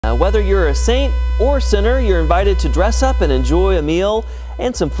Whether you're a saint or sinner, you're invited to dress up and enjoy a meal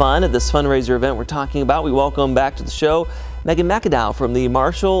and some fun at this fundraiser event we're talking about. We welcome back to the show Megan McAdowell from the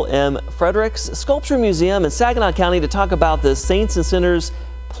Marshall M. Fredericks Sculpture Museum in Saginaw County to talk about the Saints and Sinners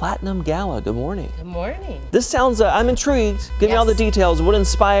Platinum Gala. Good morning. Good morning. This sounds, I'm intrigued. Give me all the details. What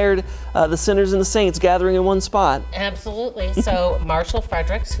inspired the sinners and the saints gathering in one spot? Absolutely. So Marshall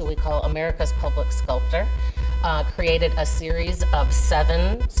Fredericks, who we call America's public sculptor, created a series of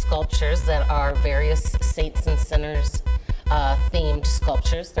 7 sculptures that are various saints and sinners themed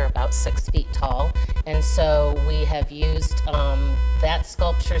sculptures. They're about 6 feet tall. And so we have used that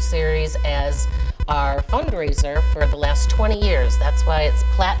sculpture series as our fundraiser for the last 20 years. That's why it's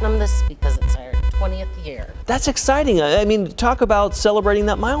platinum because it's our 20th year. That's exciting. I mean, talk about celebrating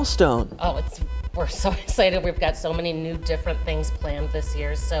that milestone. Oh, we're so excited. We've got so many new different things planned this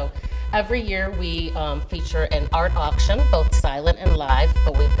year. So every year we feature an art auction, both silent and live,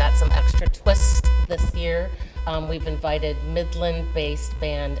 but we've got some extra twists this year. We've invited Midland-based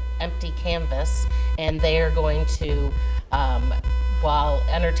band Empty Canvas, and they are going to, while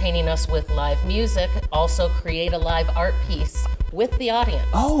entertaining us with live music, also create a live art piece with the audience.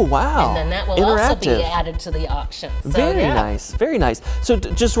 Oh, wow. And then that will also be added to the auction. So, very nice, very nice. So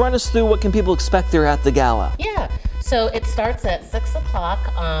just run us through, what can people expect there at the gala? Yeah, so it starts at 6 o'clock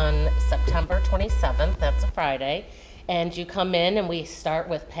on September 27th, that's a Friday. And you come in and we start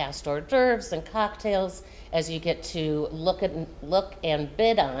with past hors d'oeuvres and cocktails as you get to look and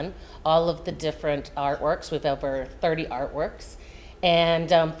bid on all of the different artworks. We've over 30 artworks. And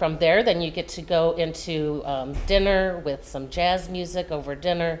from there, then you get to go into dinner with some jazz music over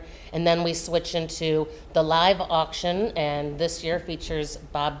dinner. And then we switch into the live auction. And this year features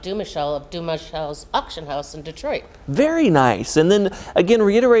Bob Dumichel of Dumichel's Auction House in Detroit. Very nice. And then again,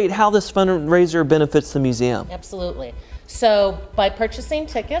 reiterate how this fundraiser benefits the museum. Absolutely. So by purchasing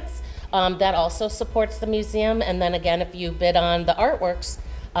tickets, that also supports the museum. And then again, if you bid on the artworks,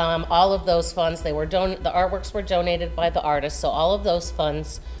 all of those funds, the artworks were donated by the artists, so all of those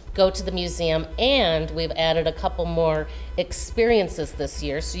funds go to the museum, and we've added a couple more experiences this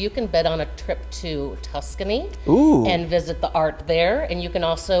year. So you can bid on a trip to Tuscany and visit the art there, and you can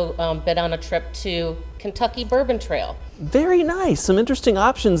also bid on a trip to Kentucky Bourbon Trail. Very nice, some interesting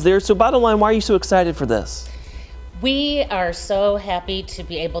options there. So bottom line, why are you so excited for this? We are so happy to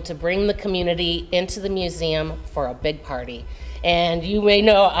be able to bring the community into the museum for a big party. And you may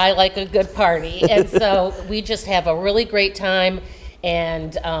know I like a good party. And so we just have a really great time.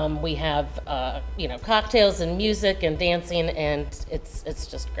 And we have, cocktails and music and dancing, and it's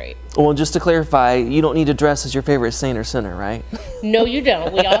just great. Well, just to clarify, you don't need to dress as your favorite saint or sinner, right? No, you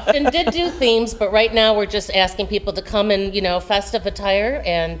don't. We often did do themes, but right now we're just asking people to come in, festive attire,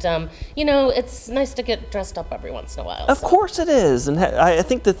 and it's nice to get dressed up every once in a while. Of course it is, and I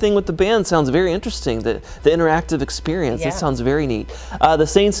think the thing with the band sounds very interesting. The interactive experience, it sounds very neat. The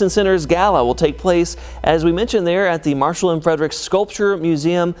Saints and Sinners Gala will take place, as we mentioned there, at the Marshall M. Fredericks Sculpture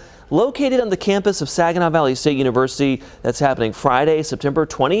Museum, located on the campus of Saginaw Valley State University. That's happening Friday, September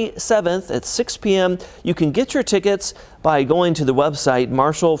 27th at 6 p.m. You can get your tickets by going to the website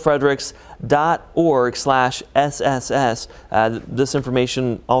marshallfredericks.org/SSS. This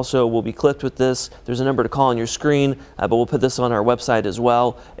information also will be clipped with this. There's a number to call on your screen, but we'll put this on our website as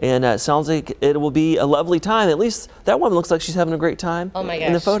well. And it sounds like it will be a lovely time. At least that one looks like she's having a great time. Oh my gosh.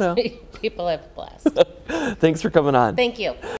 In the photo. People have a blast. Thanks for coming on. Thank you.